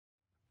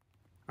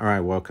All right,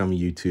 welcome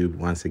YouTube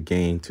once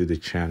again to the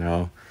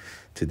channel.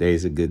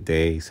 Today's a good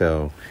day.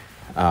 So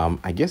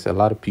I guess a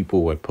lot of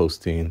people were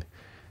posting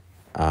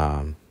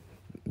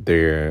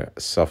their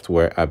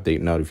software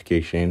update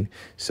notification.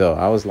 So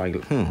I was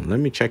like, let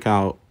me check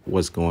out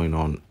what's going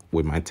on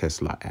with my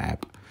Tesla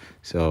app.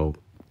 So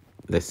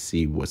let's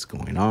see what's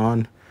going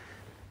on.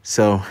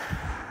 So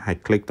I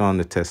clicked on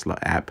the Tesla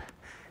app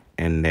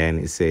and then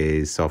it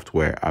says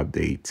software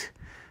update.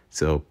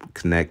 So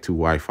connect to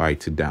Wi-Fi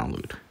to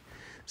download.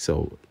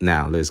 So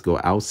now let's go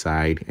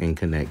outside and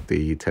connect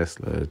the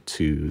Tesla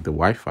to the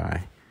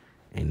Wi-Fi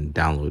and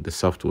download the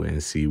software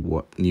and see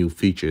what new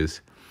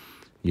features,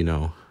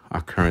 are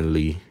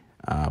currently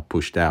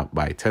pushed out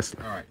by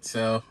Tesla. All right,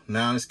 so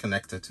now it's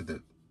connected to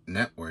the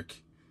network.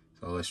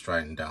 So let's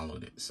try and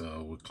download it.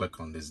 So we'll click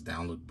on this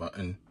download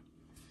button.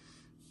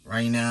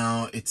 Right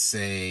now it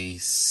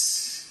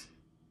says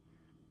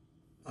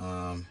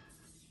update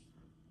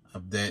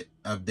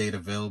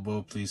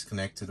available. Please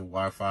connect to the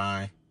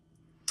Wi-Fi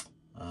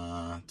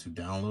to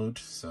download.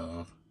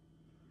 So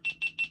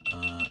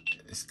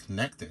it's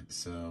connected.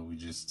 So we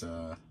just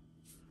I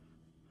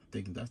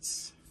think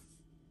that's,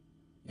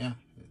 yeah,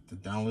 the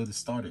download is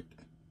started.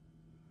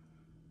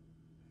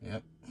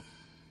 Yep.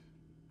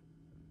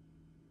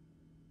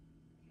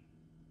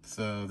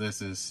 So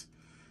this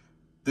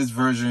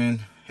version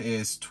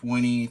is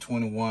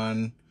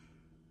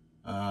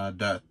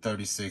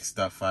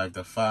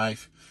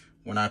 2021.36.5.5.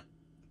 When I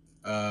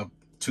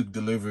took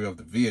delivery of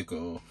the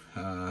vehicle,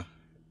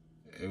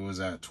 it was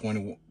at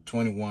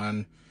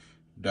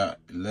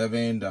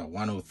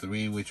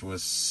 21.11.103, which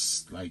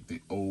was like the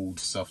old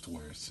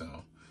software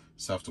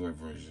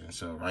version.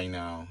 So right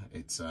now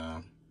it's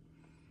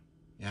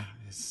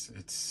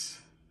it's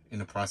in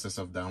the process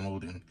of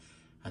downloading.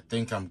 I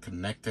think I'm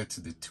connected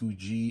to the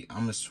 2G.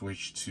 I'm gonna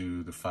switch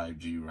to the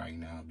 5G right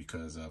now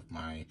because of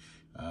my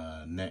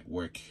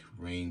network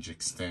range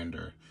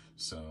extender.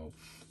 So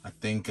I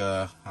think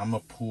I'm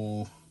gonna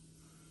pull,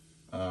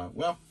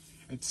 well,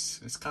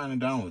 it's kind of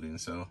downloading.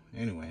 So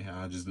anyway,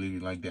 I'll just leave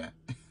it like that.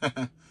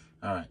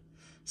 All right,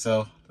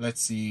 so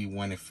let's see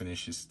when it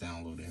finishes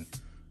downloading.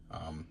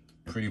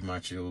 Pretty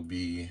much it'll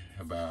be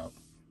about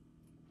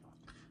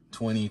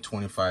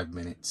 20-25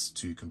 minutes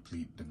to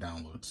complete the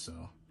download.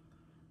 So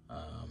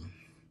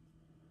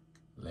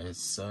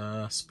let's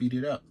speed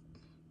it up.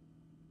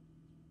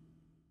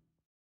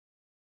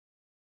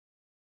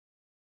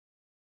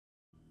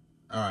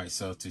 All right,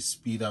 so to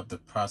speed up the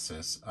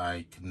process,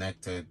 I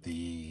connected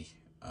the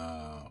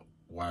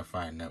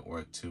Wi-Fi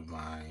network to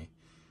my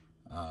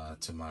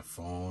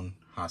phone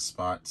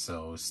hotspot.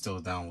 So it's still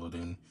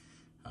downloading.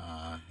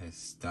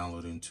 It's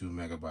downloading 2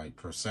 megabytes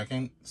per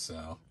second,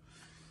 so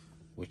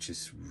which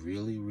is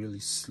really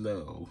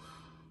slow.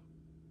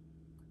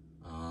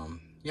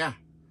 Yeah,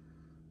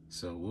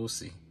 so we'll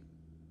see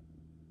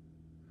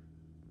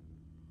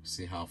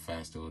how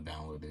fast it will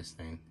download this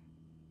thing.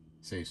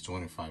 It says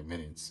 25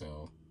 minutes,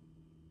 so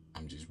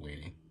I'm just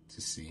waiting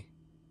to see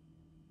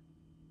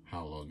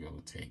how long it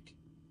will take.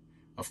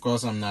 Of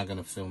course, I'm not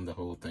gonna film the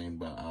whole thing,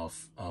 but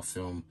I'll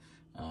film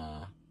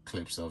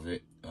clips of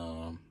it.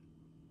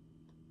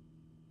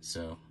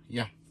 So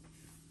yeah,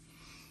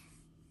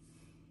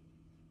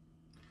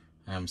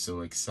 I'm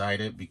so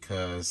excited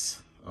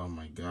because, oh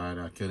my God,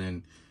 I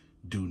couldn't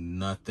do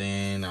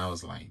nothing. I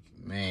was like,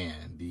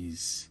 man,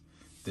 this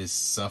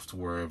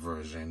software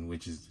version,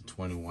 which is the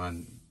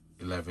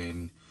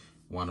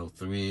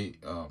 21.11.103,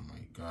 oh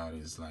my God,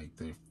 is like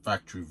the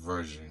factory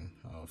version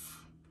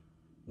of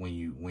when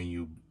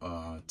you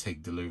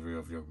take delivery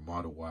of your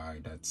Model Y.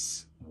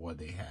 That's what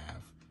they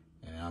have.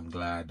 And I'm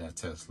glad that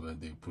Tesla,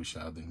 they push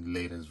out the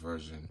latest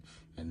version,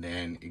 and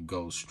then it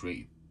goes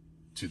straight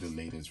to the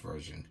latest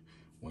version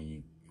when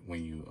you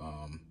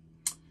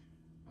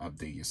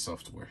update your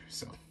software.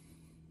 So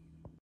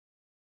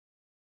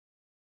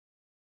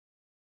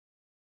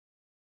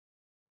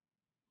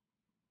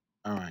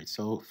all right,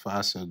 so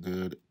far so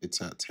good.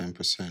 It's at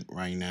 10%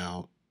 right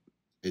now.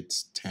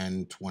 It's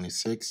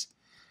 10:26.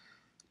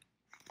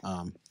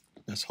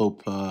 Let's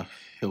hope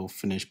he'll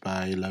finish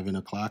by 11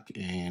 o'clock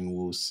and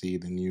we'll see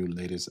the new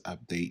latest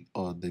update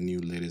or the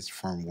new latest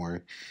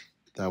firmware.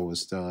 That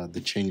was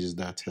the changes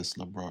that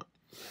Tesla brought.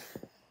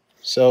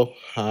 So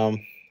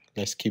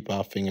let's keep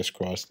our fingers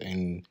crossed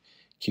and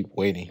keep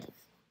waiting.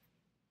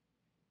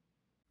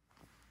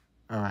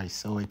 All right,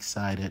 so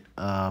excited.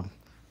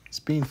 It's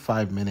been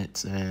 5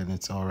 minutes and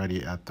it's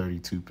already at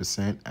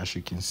 32%, as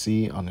you can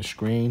see on the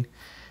screen.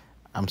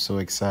 I'm so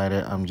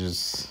excited. I'm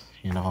just,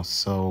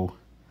 so,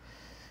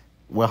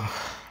 well,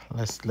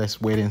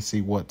 let's wait and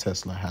see what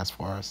Tesla has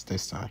for us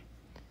this time.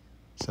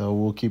 So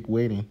we'll keep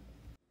waiting.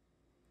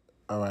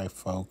 All right,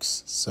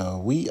 folks.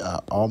 So we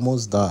are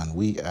almost done.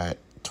 We at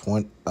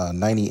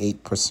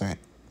 98%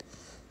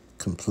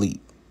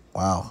 complete.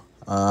 Wow.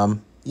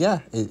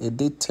 Yeah, it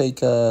did take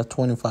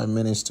 25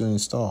 minutes to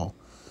install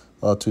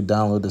or to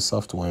download the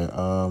software.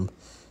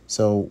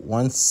 So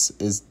once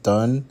it's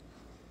done,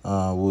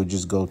 we'll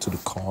just go to the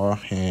car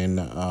and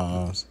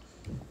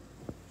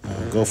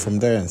go from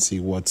there and see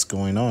what's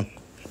going on.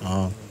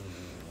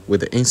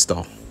 with the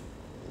install.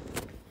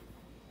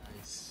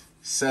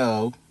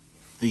 So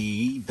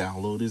the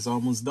download is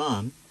almost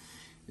done.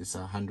 It's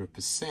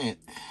 100%.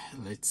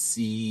 Let's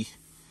see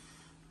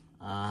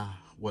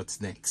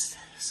what's next.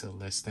 So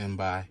let's stand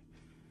by.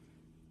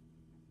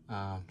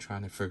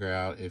 Trying to figure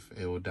out if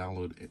it will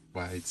download it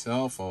by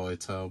itself or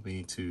it tell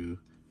me to,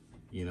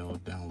 you know,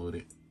 download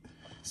it.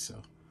 So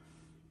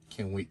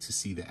can't wait to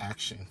see the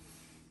action.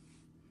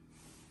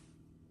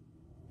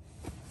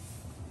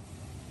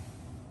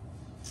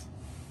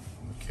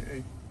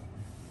 Okay,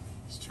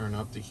 let's turn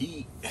up the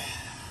heat.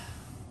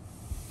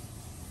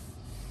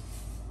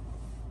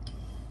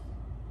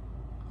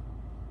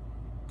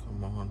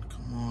 Come on,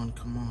 come on,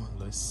 come on.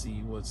 Let's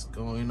see what's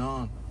going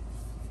on.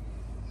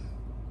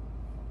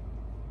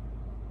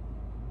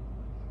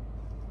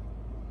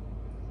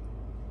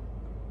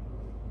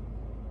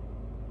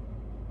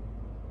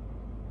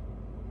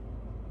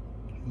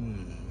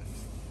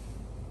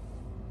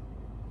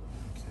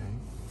 Okay.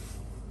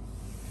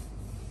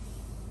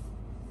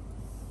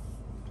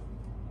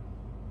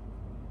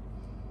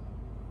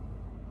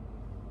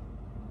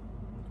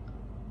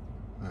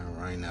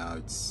 Right now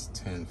it's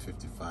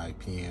 10:55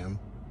 p.m.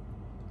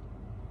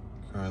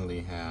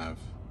 Currently have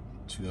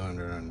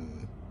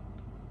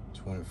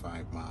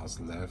 225 miles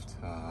left.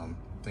 I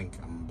think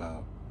I'm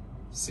about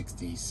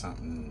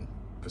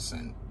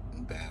 60-something%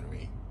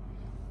 battery.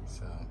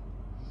 So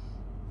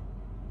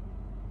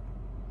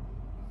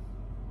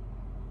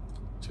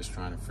just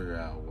trying to figure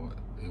out what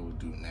it will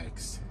do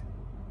next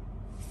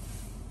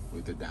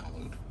with the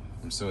download.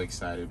 I'm so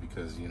excited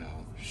because, you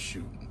know,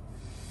 shoot,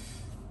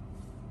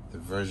 the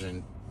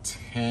version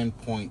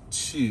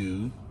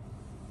 10.2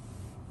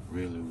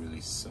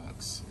 really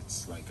sucks.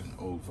 It's like an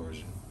old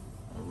version.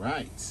 All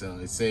right, so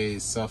it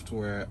says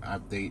software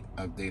update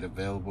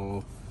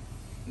available.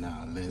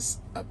 Now let's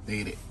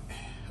update it.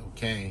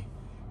 Okay,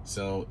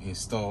 so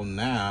install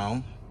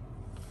now.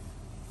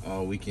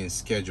 We can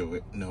schedule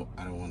it. No,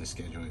 I don't want to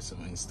schedule it, so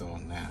install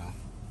now.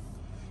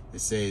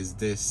 It says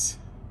this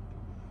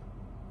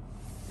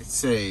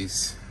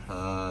this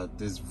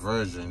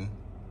version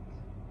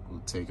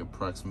will take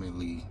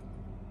approximately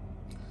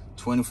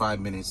 25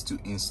 minutes to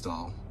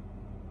install.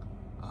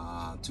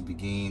 To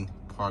begin,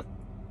 park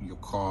your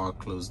car,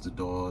 close the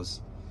doors.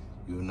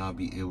 You will not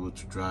be able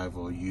to drive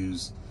or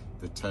use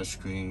the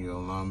touchscreen. Your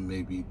alarm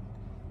may be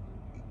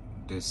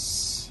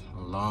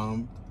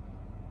disalarmed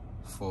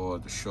for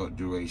the short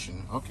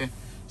duration. Okay,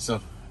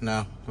 so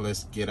now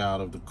let's get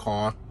out of the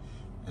car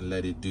and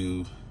let it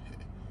do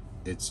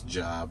its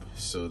job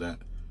so that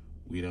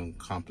we don't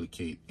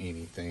complicate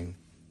anything.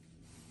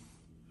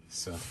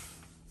 So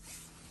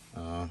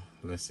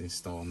let's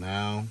install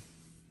now.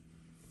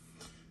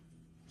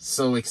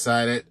 So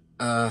excited.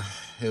 It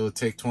will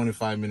take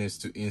 25 minutes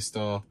to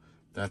install.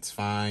 That's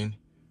fine.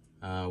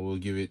 We'll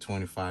give it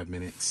 25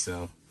 minutes.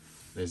 So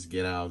let's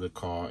get out of the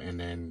car and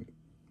then,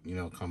 you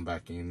know, come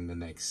back in the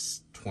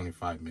next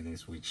 25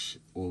 minutes, which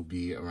will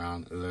be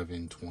around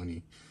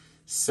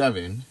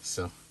 11:27.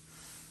 So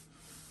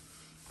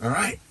all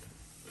right,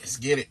 let's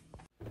get it.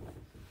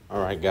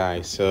 All right,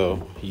 guys,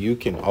 so you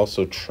can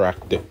also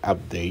track the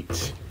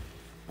update.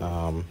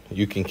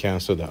 You can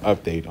cancel the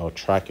update or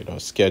track it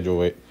or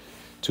schedule it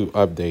to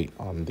update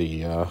on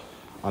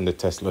the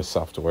Tesla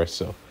software.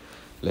 So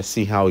let's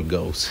see how it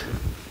goes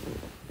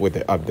with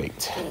the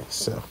update.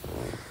 So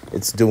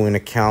it's doing a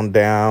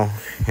countdown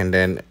and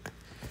then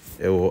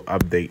it will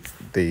update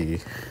the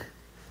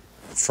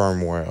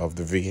firmware of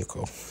the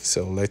vehicle.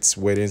 So let's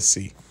wait and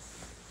see.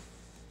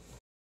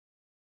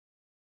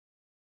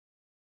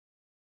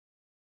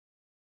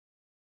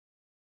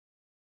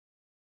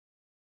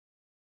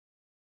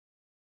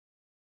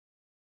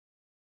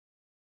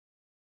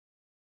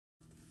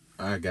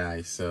 All right,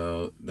 guys,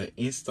 so the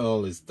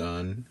install is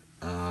done.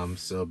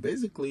 So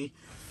basically,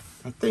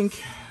 I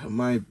think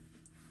my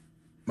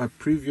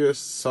previous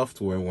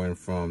software went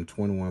from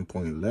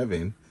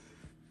 21.11.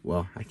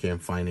 Well, I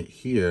can't find it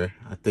here.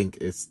 I think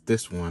it's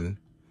this one.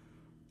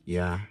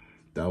 Yeah,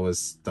 that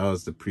was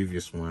the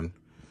previous one.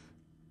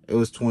 It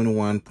was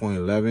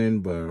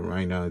 21.11, but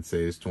right now it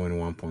says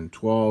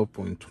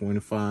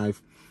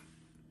 21.12.25.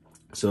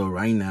 So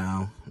right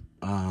now,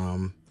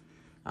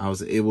 I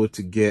was able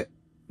to get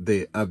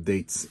the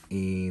updates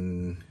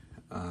in.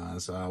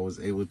 So I was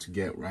able to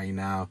get right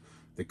now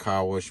the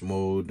car wash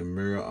mode, the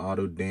mirror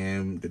auto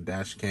dim, the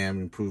dash cam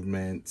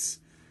improvements,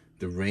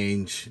 the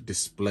range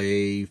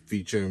display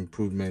feature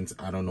improvements.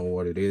 I don't know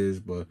what it is,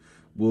 but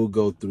we'll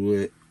go through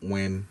it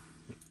when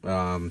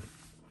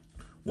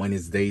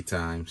it's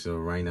daytime. So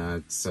right now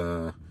it's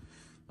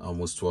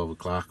almost 12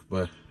 o'clock,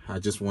 but I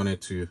just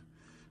wanted to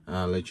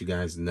let you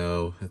guys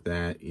know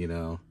that, you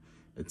know,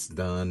 it's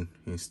done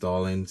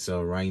installing.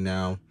 So right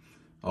now,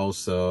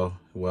 also,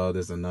 well,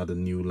 there's another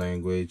new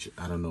language.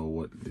 I don't know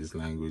what this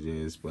language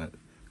is, but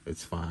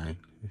it's fine.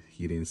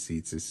 Heating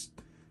seats is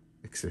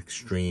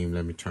extreme.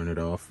 Let me turn it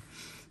off.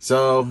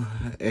 So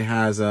it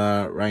has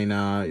right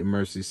now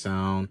immersive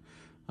sound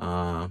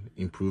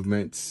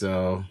improvement.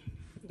 So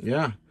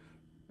yeah,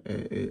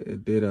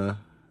 it did a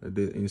it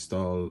did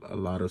install a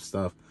lot of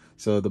stuff.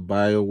 So the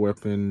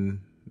bioweapon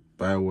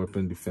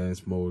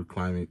defense mode,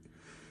 climate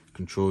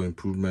control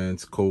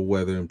improvements, cold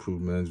weather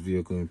improvements,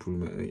 vehicle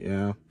improvement.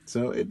 Yeah,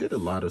 so it did a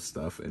lot of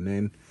stuff. And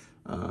then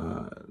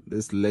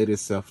this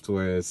latest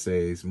software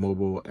says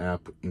mobile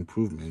app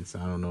improvements.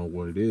 I don't know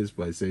what it is,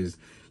 but it says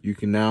you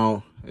can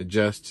now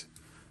adjust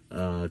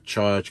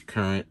charge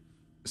current,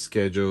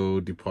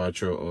 schedule,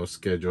 departure, or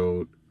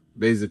scheduled.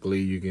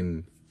 Basically, you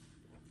can,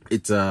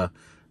 it's the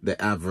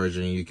app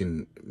version, you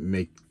can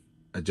make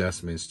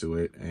adjustments to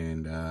it.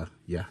 And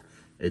yeah,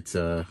 it's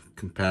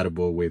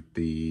compatible with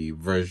the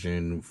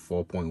version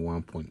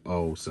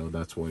 4.1.0, so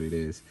that's what it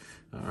is.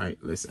 All right,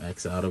 let's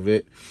X out of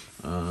it.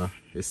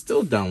 It's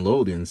still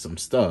downloading some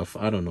stuff.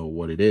 I don't know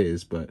what it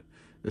is, but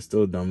it's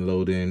still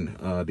downloading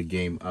the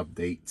game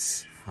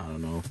updates. I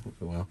don't know.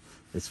 Well,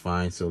 it's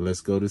fine. So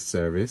let's go to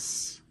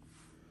service.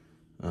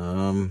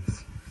 Let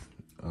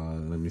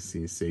me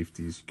see,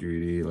 safety,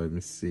 security. Let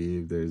me see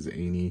if there's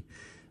any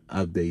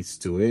updates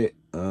to it.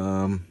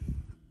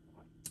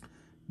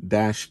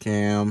 Dash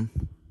cam.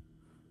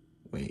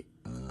 Wait,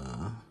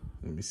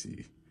 let me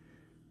see.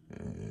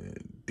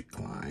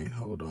 Decline.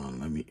 Hold on.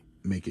 Let me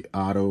make it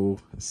auto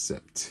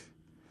accept.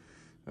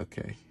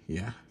 Okay.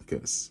 Yeah.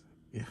 Cause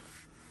yeah.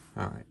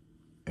 All right.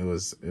 It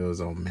was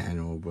on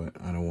manual, but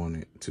I don't want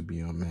it to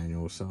be on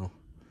manual. So,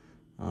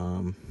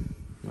 all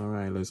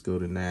right. Let's go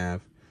to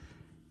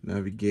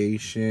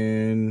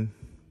navigation.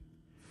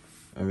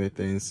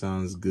 Everything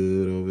sounds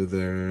good over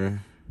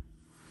there.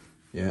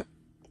 Yeah.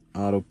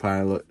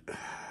 Autopilot.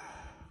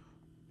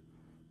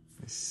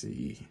 Let's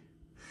see.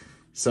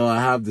 So I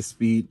have the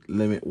speed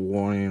limit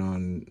warning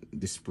on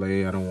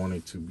display. I don't want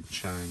it to be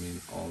chiming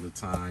all the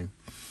time.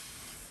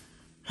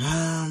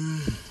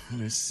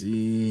 Let's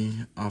see.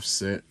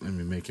 Offset. Let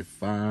me make it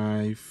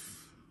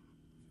 5.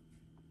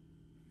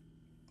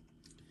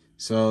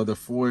 So the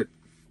Ford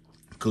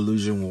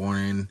collision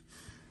warning,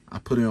 I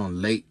put it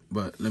on late,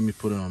 but let me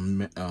put it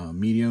on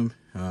medium.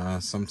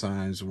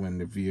 Sometimes when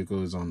the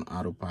vehicle is on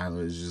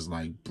autopilot, it's just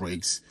like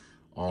brakes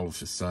all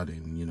of a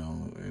sudden, you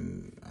know,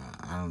 and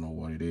I don't know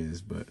what it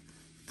is, but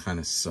kind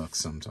of sucks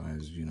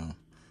sometimes, you know.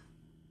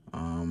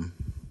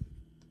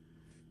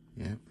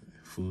 Yep,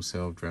 full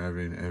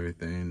self-driving,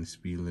 everything,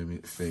 speed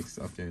limit fixed.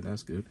 Okay,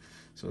 that's good.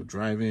 So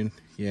driving,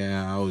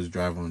 yeah, I always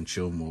drive on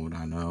chill mode.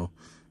 I know.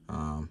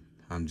 When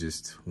I'm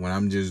just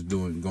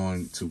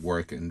going to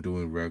work and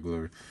doing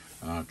regular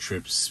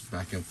trips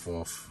back and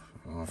forth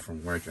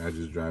from work, I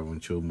just drive on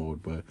chill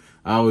mode. But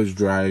I always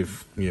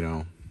drive, you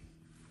know,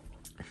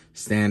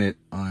 standard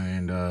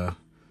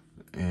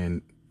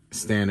and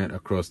standard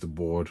across the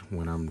board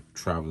when I'm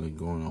traveling,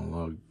 going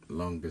on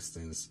long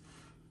distance.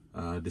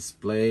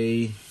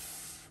 Display,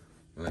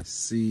 let's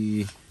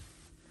see.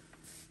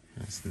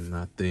 That's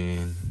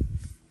nothing.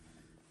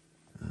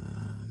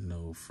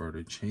 No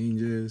further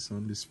changes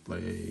on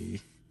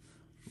display.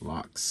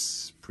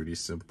 Locks, pretty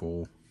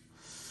simple.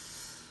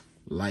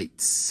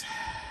 Lights,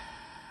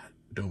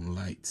 dome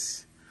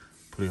lights,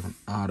 put it on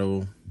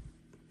auto.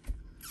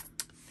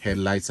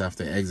 Headlights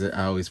after exit,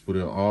 I always put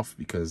it off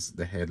because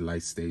the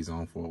headlight stays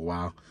on for a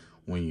while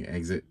when you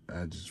exit.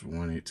 I just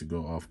want it to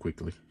go off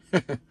quickly. All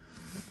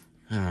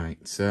right,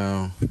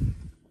 so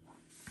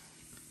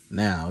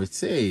now it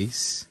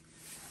says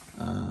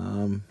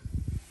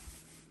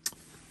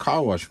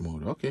car wash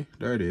mode. Okay,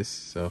 there it is.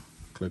 So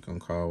click on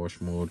car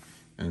wash mode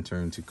and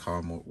turn to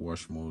car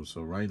wash mode.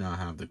 So right now I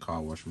have the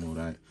car wash mode.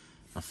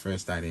 At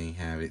first I didn't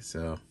have it,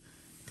 so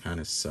kind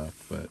of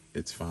sucked, but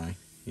it's fine,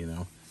 you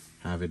know.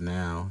 Have it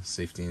now.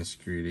 Safety and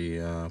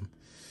security,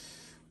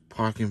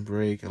 parking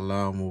brake,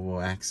 allow mobile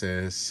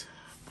access,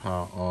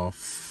 power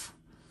off.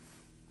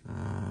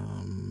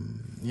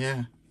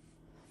 Yeah,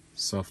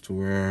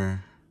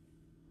 software.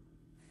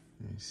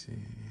 Let me see.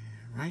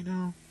 Right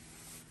now,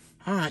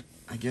 all right.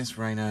 I guess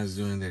right now is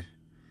doing the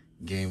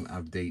game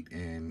update,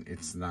 and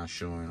it's not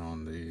showing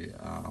on the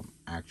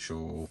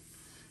actual.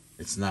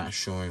 It's not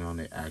showing on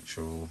the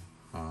actual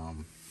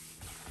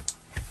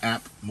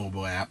app,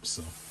 mobile app.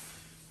 So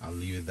I'll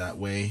leave it that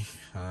way.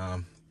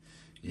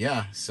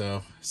 Yeah,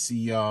 so see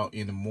y'all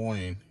in the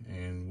morning,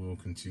 and we'll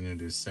continue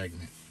this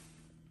segment.